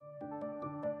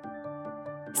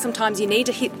Sometimes you need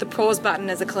to hit the pause button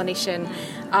as a clinician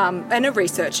and a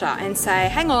researcher and say,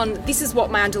 hang on, this is what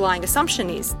my underlying assumption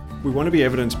is. We want to be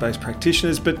evidence-based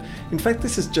practitioners, but in fact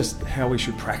this is just how we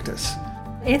should practice.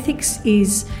 Ethics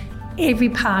is every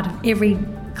part of every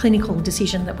clinical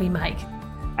decision that we make.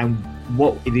 And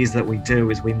what it is that we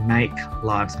do is we make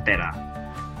lives better.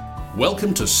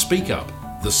 Welcome to Speak Up,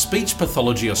 the Speech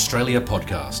Pathology Australia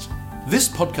podcast. This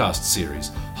podcast series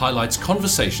highlights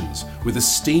conversations with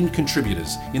esteemed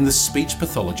contributors in the speech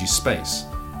pathology space.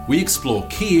 We explore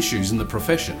key issues in the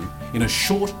profession in a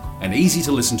short and easy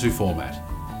to listen to format.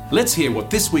 Let's hear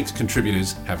what this week's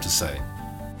contributors have to say.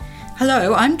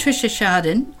 Hello, I'm Tricia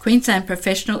Chardin, Queensland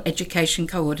Professional Education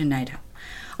Coordinator.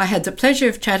 I had the pleasure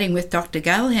of chatting with Dr.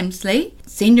 Gayle Hemsley,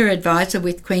 Senior Advisor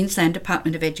with Queensland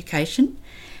Department of Education,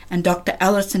 and Dr.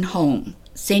 Alison Holm,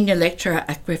 Senior Lecturer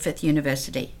at Griffith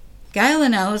University. Gayle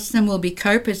and Alison will be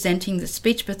co-presenting the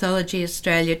Speech Pathology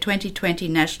Australia 2020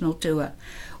 National Tour,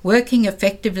 working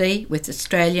effectively with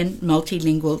Australian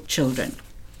multilingual children.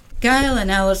 Gayle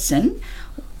and Alison,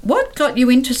 what got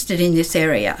you interested in this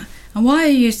area, and why are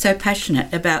you so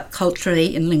passionate about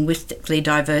culturally and linguistically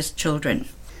diverse children?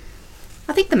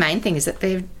 I think the main thing is that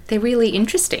they're really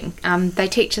interesting. They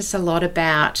teach us a lot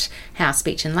about how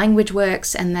speech and language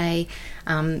works, and they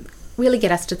really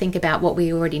get us to think about what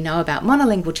we already know about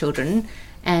monolingual children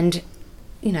and,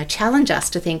 challenge us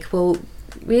to think, well,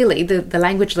 really the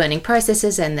language learning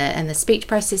processes and the speech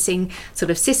processing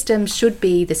sort of systems should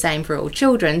be the same for all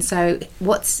children. So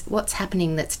what's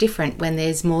happening that's different when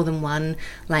there's more than one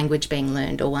language being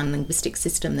learned or one linguistic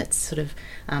system that's sort of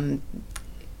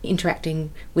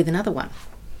interacting with another one?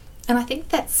 And I think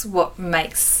that's what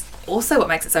makes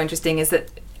it so interesting is that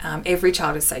every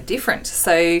child is so different.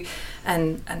 So,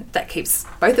 and that keeps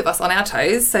both of us on our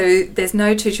toes. So there's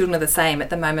no two children are the same.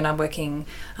 At the moment I'm working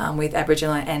with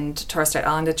Aboriginal and Torres Strait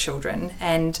Islander children,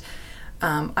 and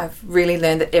I've really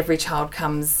learned that every child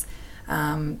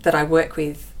that I work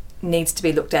with needs to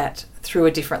be looked at through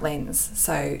a different lens.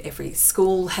 So every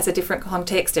school has a different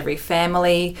context, every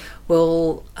family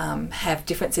will have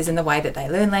differences in the way that they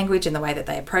learn language, in the way that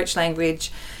they approach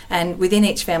language, and within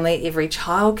each family every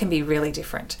child can be really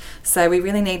different. So we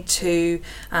really need to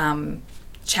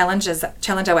challenge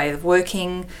our way of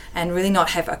working and really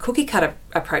not have a cookie cutter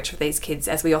approach with these kids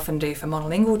as we often do for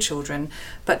monolingual children,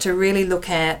 but to really look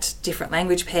at different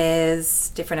language pairs,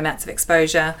 different amounts of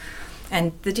exposure,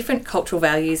 and the different cultural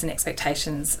values and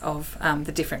expectations of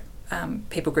the different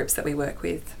people groups that we work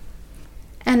with.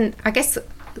 And I guess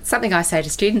something I say to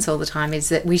students all the time is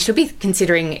that we should be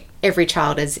considering every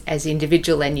child as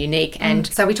individual and unique. And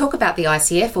so we talk about the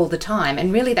ICF all the time,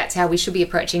 and really that's how we should be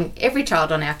approaching every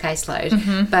child on our caseload.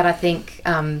 Mm-hmm. But I think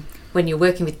when you're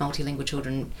working with multilingual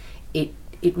children, it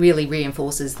really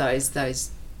reinforces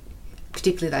those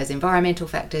particularly those environmental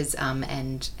factors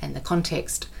and the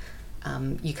context.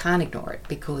 You can't ignore it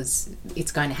because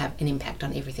it's going to have an impact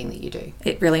on everything that you do.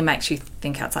 It really makes you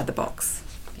think outside the box.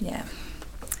 Yeah.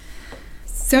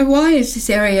 So why is this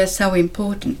area so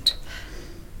important?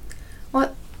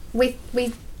 Well, we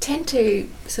tend to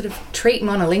sort of treat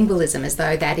monolingualism as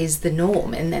though that is the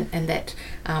norm, and that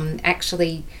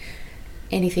actually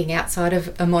anything outside of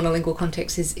a monolingual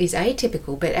context is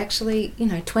atypical. But actually,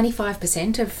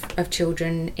 25% of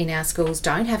children in our schools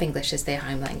don't have English as their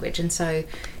home language, and so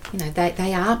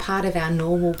they are part of our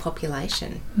normal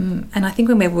population. And I think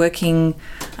when we're working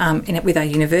in it with our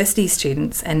university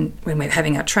students and when we're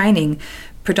having our training,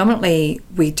 predominantly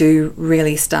we do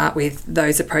really start with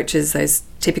those approaches, those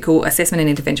typical assessment and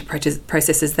intervention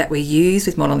processes that we use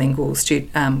with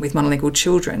monolingual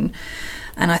children.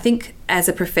 And I think as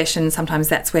a profession, sometimes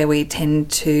that's where we tend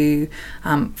to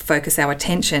focus our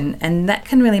attention, and that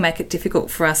can really make it difficult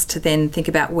for us to then think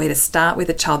about where to start with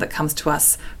a child that comes to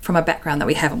us from a background that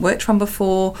we haven't worked from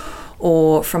before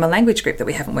or from a language group that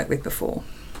we haven't worked with before.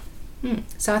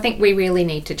 So I think we really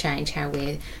need to change how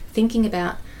we're thinking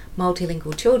about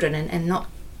multilingual children and not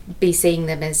be seeing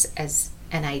them as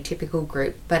an atypical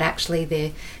group, but actually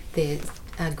they're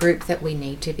a group that we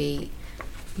need to be,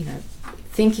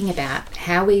 thinking about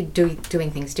how we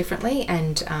doing things differently,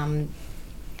 but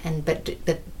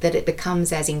that it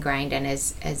becomes as ingrained and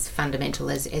as fundamental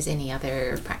as any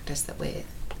other practice that we're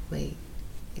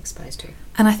exposed to.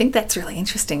 And I think that's really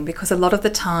interesting because a lot of the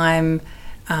time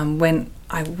when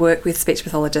I work with speech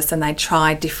pathologists and they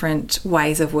try different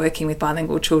ways of working with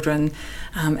bilingual children,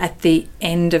 at the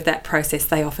end of that process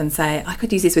they often say, I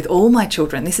could use this with all my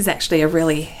children. This is actually a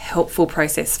really helpful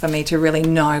process for me to really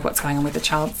know what's going on with the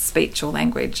child's speech or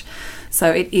language.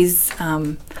 So it is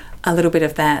a little bit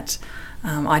of that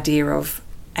idea of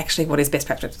actually what is best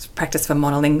practice for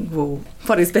monolingual,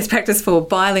 what is best practice for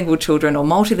bilingual children or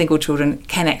multilingual children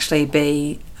can actually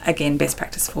be, again, best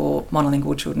practice for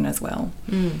monolingual children as well.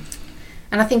 And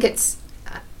I think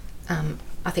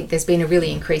I think there's been a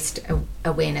really increased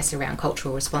awareness around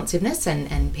cultural responsiveness,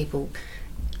 and people,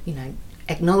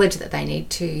 acknowledge that they need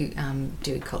to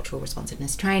do cultural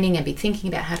responsiveness training and be thinking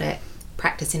about how to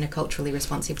practice in a culturally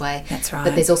responsive way. That's right.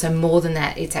 But there's also more than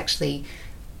that. It's actually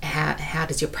how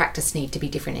does your practice need to be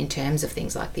different in terms of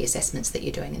things like the assessments that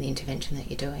you're doing and the intervention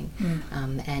that you're doing,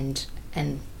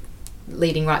 and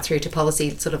leading right through to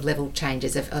policy sort of level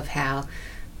changes of how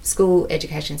school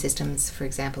education systems, for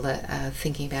example, are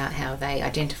thinking about how they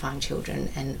identifying children,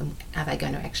 and are they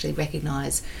going to actually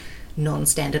recognise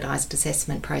non-standardised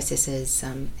assessment processes,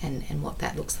 and what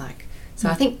that looks like. So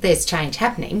I think there's change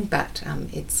happening, but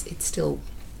it's still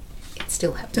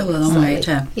happening. Still a long way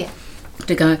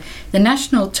to go. The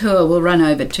national tour will run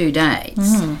over 2 days.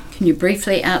 Can you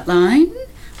briefly outline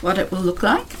what it will look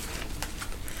like?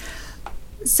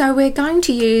 So we're going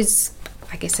to use,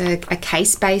 I guess, a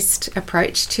case-based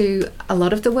approach to a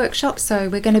lot of the workshops. So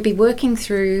we're going to be working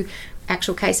through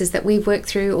actual cases that we've worked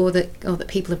through, or that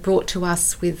people have brought to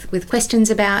us with questions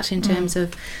about, in terms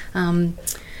of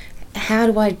how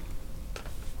do I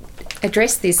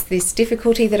address this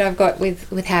difficulty that I've got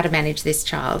with how to manage this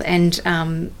child.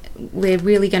 And we're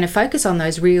really going to focus on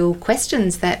those real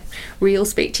questions that real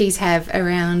speechies have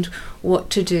around what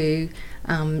to do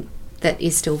that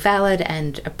is still valid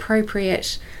and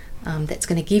appropriate, that's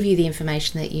going to give you the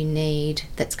information that you need,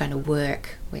 that's going to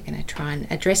work. We're going to try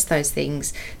and address those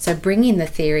things. So bring in the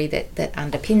theory that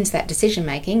underpins that decision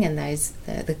making and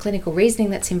the clinical reasoning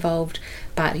that's involved,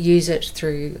 but use it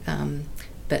through,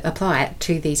 but apply it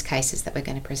to these cases that we're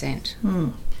going to present.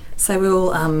 So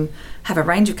we'll have a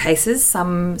range of cases,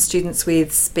 some students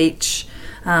with speech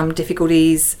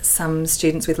difficulties, some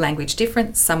students with language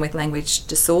difference, some with language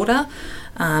disorder.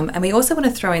 And we also want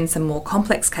to throw in some more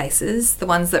complex cases, the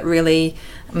ones that really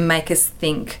make us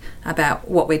think about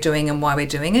what we're doing and why we're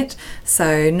doing it.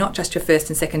 So not just your first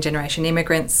and second generation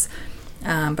immigrants,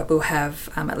 but we'll have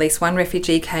at least one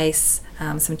refugee case,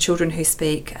 some children who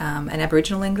speak an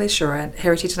Aboriginal English or a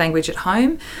heritage language at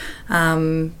home.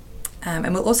 And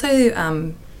we'll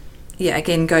also,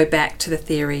 again, go back to the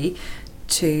theory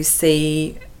to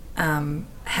see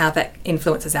how that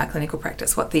influences our clinical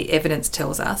practice, what the evidence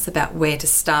tells us about where to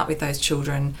start with those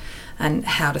children and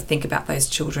how to think about those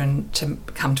children to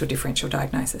come to a differential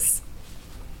diagnosis.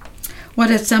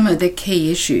 What are some of the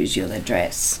key issues you'll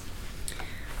address?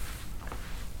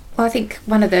 Well, I think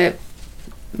one of the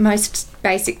most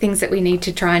basic things that we need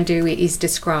to try and do is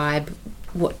describe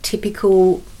what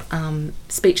typical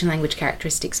speech and language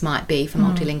characteristics might be for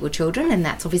multilingual children, and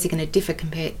that's obviously going to differ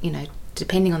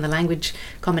depending on the language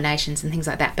combinations and things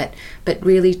like that, but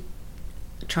really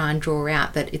try and draw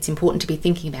out that it's important to be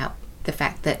thinking about the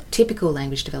fact that typical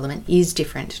language development is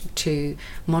different to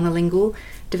monolingual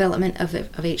development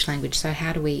of each language. So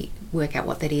how do we work out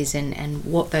what that is and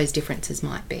what those differences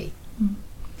might be?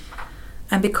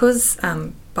 And because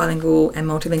bilingual and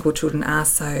multilingual children are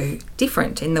so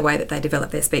different in the way that they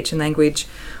develop their speech and language,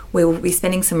 we'll be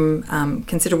spending some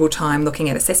considerable time looking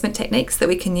at assessment techniques that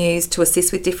we can use to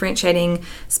assist with differentiating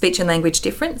speech and language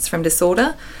difference from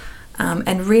disorder,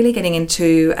 and really getting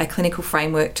into a clinical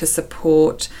framework to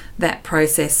support that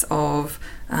process of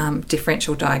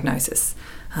differential diagnosis.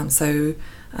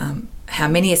 How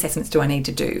many assessments do I need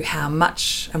to do? How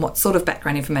much and what sort of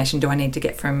background information do I need to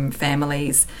get from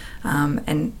families?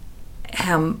 And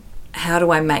how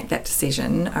do I make that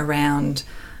decision around,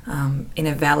 in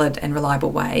a valid and reliable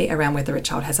way, around whether a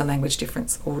child has a language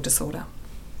difference or disorder?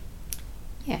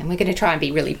 Yeah, and we're going to try and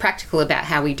be really practical about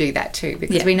how we do that too,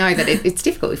 because we know that it's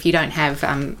difficult if you don't have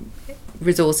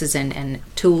resources and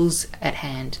tools at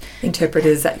hand.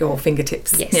 Interpreters at your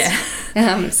fingertips. Yes.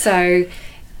 Yeah.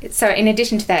 So in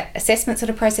addition to that assessment sort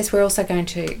of process, we're also going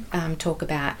to talk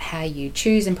about how you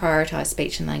choose and prioritise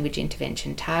speech and language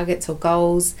intervention targets or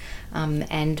goals,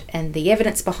 and the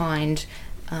evidence behind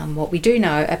what we do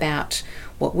know about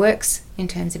what works in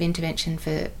terms of intervention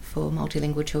for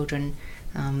multilingual children.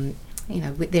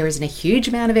 There isn't a huge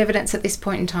amount of evidence at this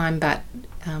point in time, but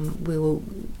we will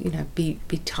be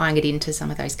tying it into some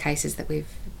of those cases that we're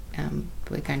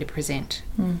going to present.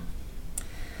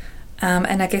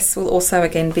 And I guess we'll also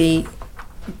again be,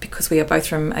 because we are both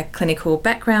from a clinical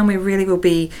background, we really will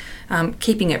be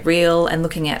keeping it real and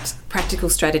looking at practical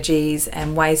strategies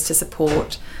and ways to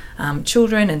support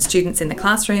children and students in the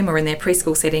classroom or in their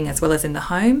preschool setting as well as in the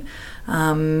home.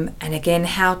 And again,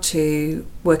 how to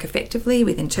work effectively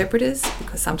with interpreters,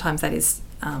 because sometimes that is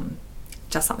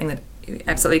just something that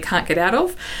absolutely can't get out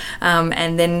of.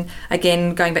 And then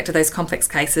again, going back to those complex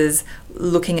cases,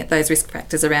 looking at those risk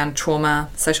factors around trauma,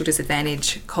 social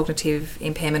disadvantage, cognitive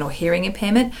impairment or hearing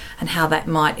impairment, and how that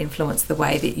might influence the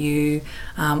way that you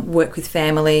work with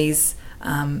families,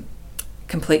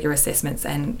 complete your assessments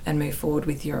and move forward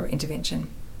with your intervention.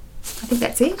 I think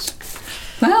that's it.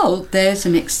 Well, there's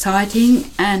an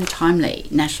exciting and timely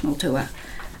national tour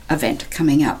event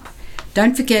coming up.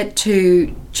 Don't forget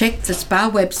to check the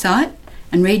SPA website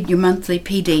and read your monthly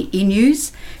PD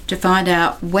e-news to find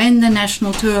out when the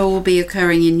national tour will be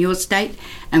occurring in your state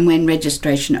and when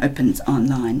registration opens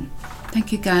online.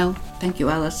 Thank you, Gayle. Thank you,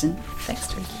 Alison. Thanks,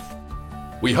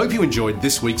 Trish. We hope you enjoyed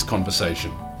this week's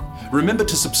conversation. Remember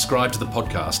to subscribe to the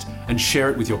podcast and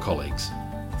share it with your colleagues.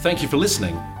 Thank you for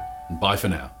listening, and bye for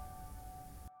now.